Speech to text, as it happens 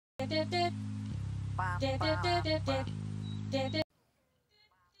Yo,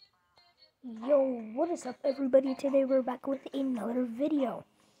 what is up everybody? Today we're back with another video.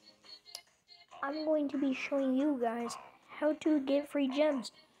 I'm going to be showing you guys how to get free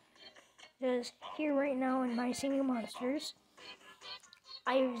gems. Because here right now in My Singing Monsters,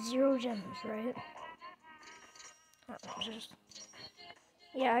 I have 0 gems, right?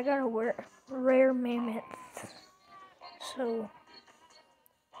 Yeah, I got a rare mammoth. So,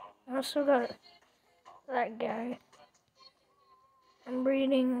 I also got that guy. I'm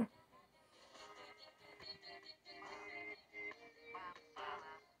breeding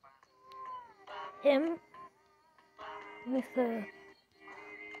him with a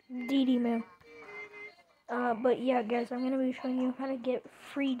DD man. But yeah, guys, I'm gonna be showing you how to get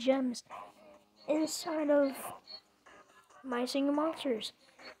free gems inside of My Singing Monsters.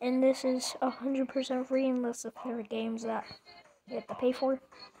 And this is 100% free unless if there are games that you have to pay for,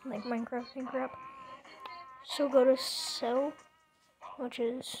 like Minecraft and crap. So go to sell, which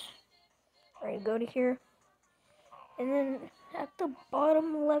is, right, go to here. And then at the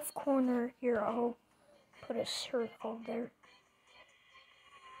bottom left corner here, I'll put a circle there.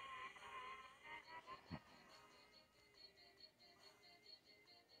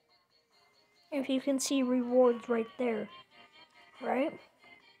 If you can see rewards right there, right?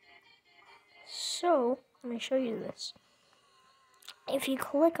 So, let me show you this. If you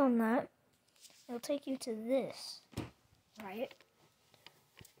click on that, it'll take you to this, right?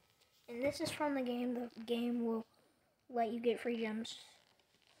 And this is from the game. The game will let you get free gems.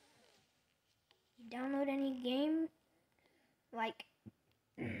 You download any game, like,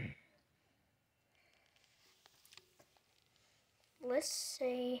 let's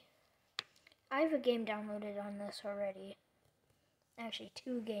say, I have a game downloaded on this already. Actually,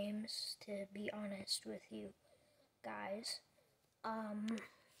 2 games, to be honest with you guys.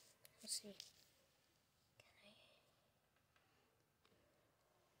 Let's see.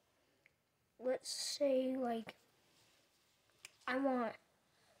 Let's say, like, I want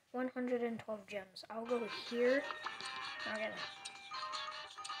 112 gems. I'll go here. I'm gonna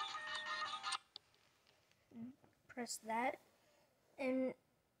press that. And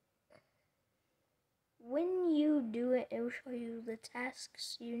when you do it, it will show you the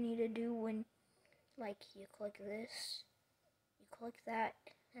tasks you need to do when, like, you click this. You click that,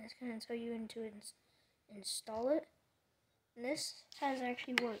 and it's going to tell you to install it. And this has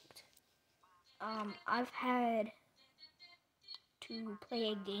actually worked. I've had to play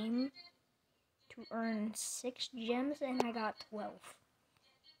a game to earn 6 gems, and I got 12.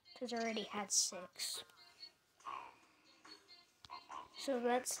 Because I already had 6. So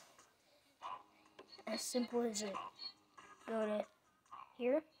that's as simple as it. Go to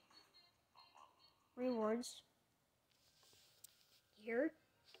here, rewards, here.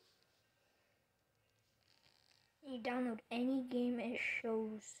 You download any game it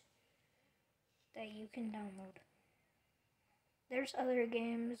shows that you can download. There's other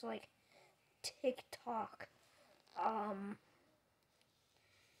games like TikTok.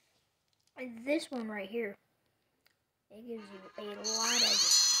 This one right here, it gives you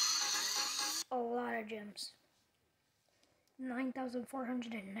a lot of gems.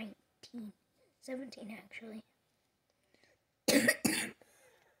 9,419. 17 actually.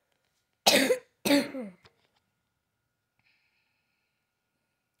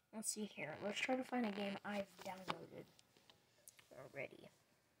 Let's see here. Let's try to find a game I've downloaded already.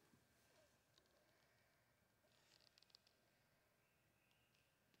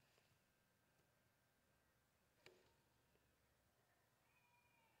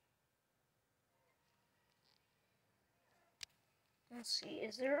 Let's see.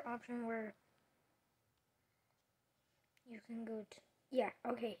 Is there an option where you can go to... Yeah,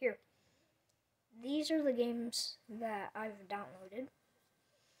 okay, here. These are the games that I've downloaded.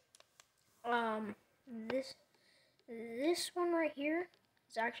 This one right here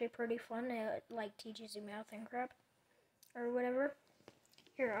is actually pretty fun. It, like, teaches you math and crap, or whatever.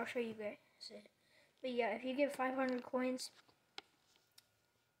 Here, I'll show you guys it. But yeah, if you get 500 coins,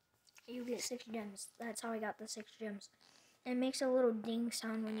 you get 6 gems. That's how I got the 6 gems. It makes a little ding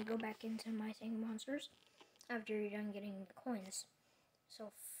sound when you go back into My Singing Monsters after you're done getting the coins.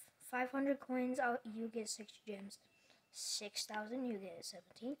 So 500 coins, you get 6 gems. 6,000, you get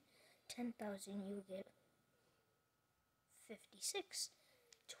 17. 10,000, you get 56.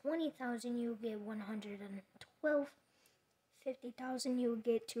 20,000, you get 112. 50,000, you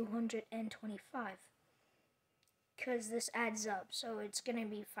get 225. Because this adds up, so it's gonna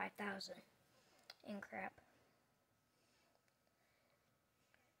be 5,000 and crap.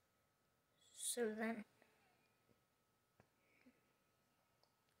 So then,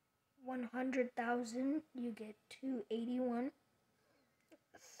 100,000, you get 281.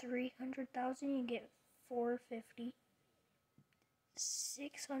 300,000, you get 450.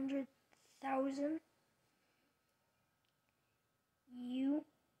 600,000, you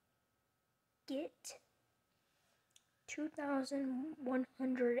get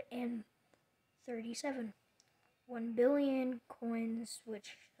 2,137. 1 billion coins,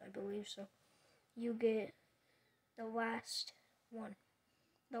 which I believe so, you get the last one,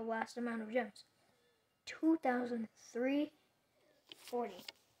 the last amount of gems, 2,340.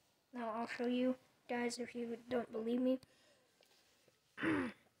 Now I'll show you guys if you don't believe me.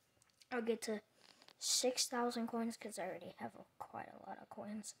 I'll get to 6,000 coins because I already have quite a lot of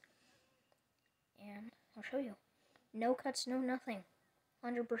coins. And I'll show you. No cuts, no nothing.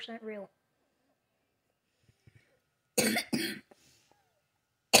 100% real.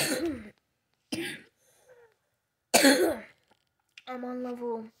 I'm on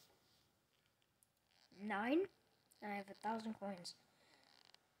level 9 and I have 1,000 coins.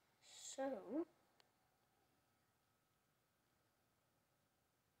 So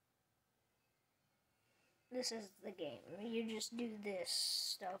this is the game. You just do this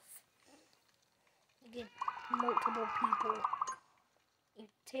stuff. You get multiple people. You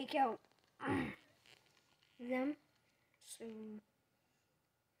take out them. So if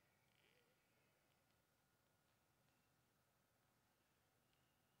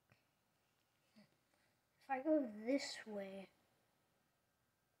I go this way,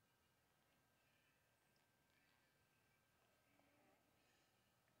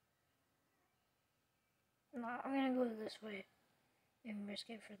 no, I'm gonna go this way and risk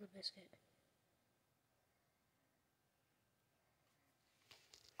it for the biscuit.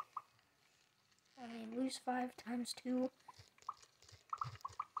 I mean, lose 5 times 2.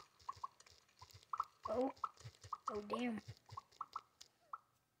 Oh damn.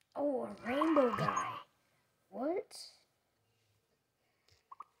 Oh, a rainbow guy. What?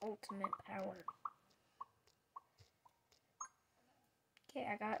 Ultimate power. Okay,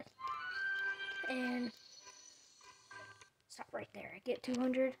 I got it. And stop right there. I get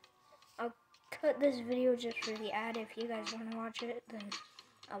 200. I'll cut this video just for the ad. If you guys want to watch it, then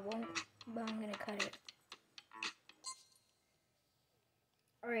I won't, but I'm gonna cut it.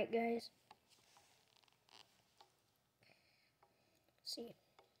 Alright, guys. See.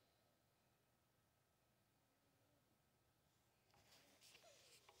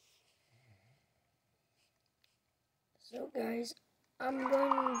 So, guys, I'm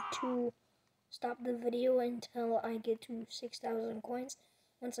going to stop the video until I get to 6,000 coins.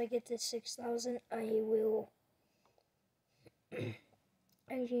 Once I get to 6,000, I will...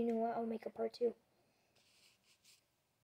 Actually, you know what? I'll make a part 2.